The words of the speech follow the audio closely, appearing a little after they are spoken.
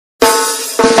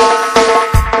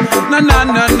na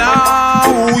na na,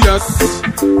 oh yes.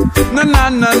 Na na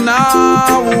na na,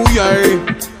 oh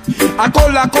yeah. I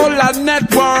call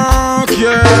network,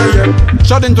 yeah, yeah.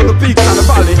 Shut into the peaks and the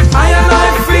valley. I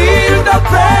feel the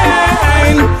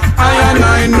pain.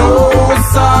 I know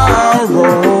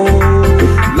sorrow.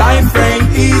 Life ain't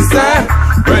easy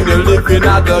when you're living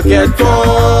at the ghetto.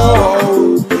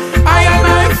 I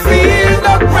feel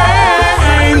the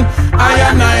pain.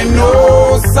 I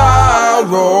know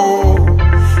sorrow.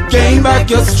 Gain back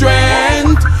your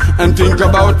strength and think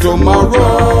about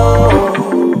tomorrow.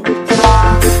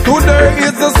 Today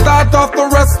is the start of the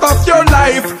rest of your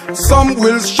life. Some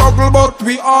will struggle, but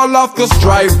we all have to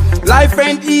strive. Life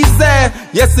ain't easy,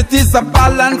 yes it is a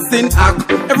balancing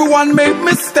act. Everyone make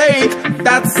mistake,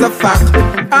 that's a fact.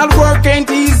 Hard work ain't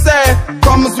easy,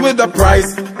 comes with a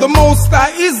price. The most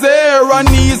High is there and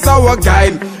He's our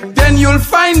guide. Then you'll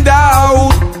find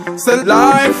out, so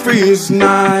life is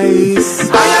nice.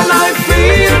 I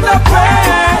feel the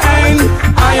pain,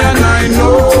 I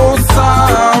know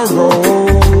sorrow.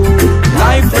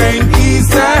 Life ain't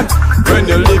easy when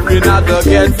you're living at the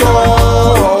ghetto.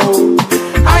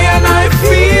 I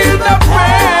feel the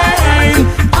pain,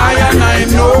 I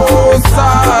know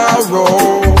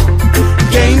sorrow.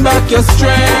 Gain back your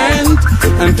strength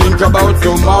and think about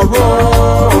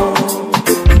tomorrow.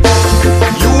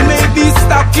 You may be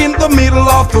stuck in the middle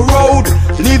of the road,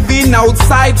 living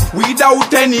outside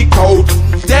without any coat.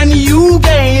 Then you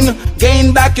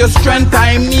gain back your strength,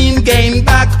 I mean gain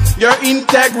back your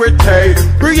integrity.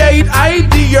 Create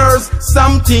ideas,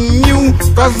 something new,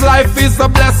 cause life is a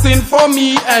blessing for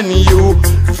me and you.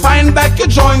 Find back your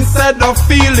joy instead of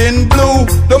feeling blue.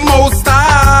 The Most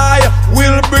High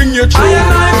will bring you through.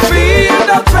 I feel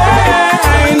the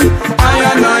pain,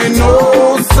 I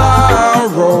know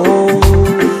sorrow.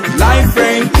 Life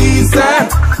ain't easy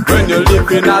when you're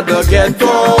living at the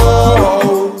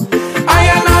ghetto.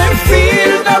 I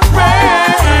feel the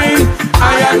pain,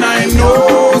 I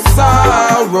know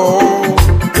sorrow.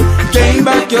 Gain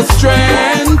back your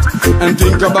strength and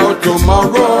think about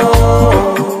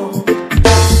tomorrow.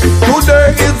 Today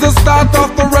is the start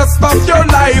of the rest of your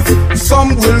life.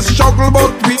 Some will struggle,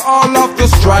 but we all have to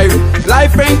strive.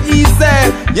 Life ain't easy,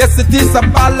 yes it is a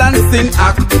balancing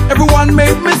act. Everyone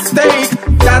make mistake,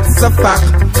 that's a fact.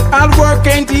 Hard work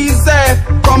ain't easy,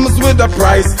 comes with a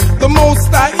price. The Most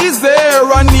High is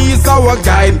there and He's our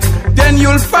guide. Then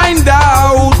you'll find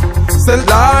out, so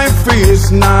life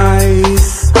is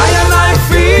nice. I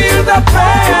feel the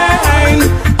pain,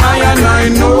 I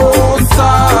know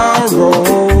sorrow.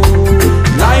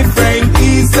 Life ain't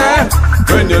easy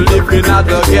when you're living at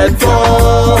the ghetto.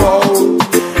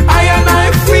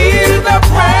 I feel the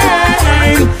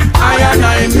pain,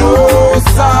 I know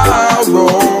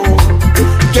sorrow.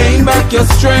 Gain back your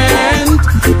strength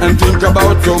and think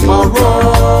about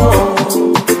tomorrow.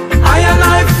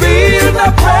 I feel the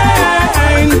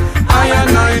pain,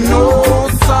 I know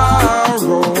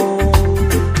sorrow.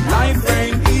 Life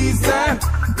ain't easy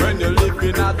when you're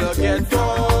living at the ghetto.